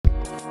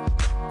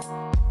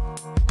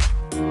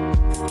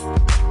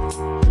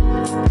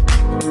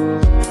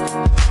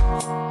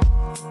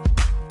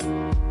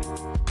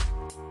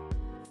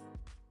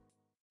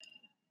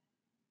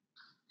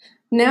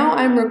Now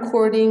I'm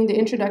recording the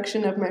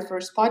introduction of my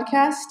first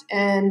podcast,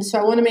 and so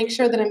I want to make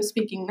sure that I'm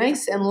speaking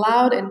nice and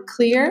loud and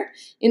clear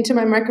into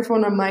my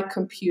microphone on my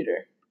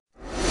computer.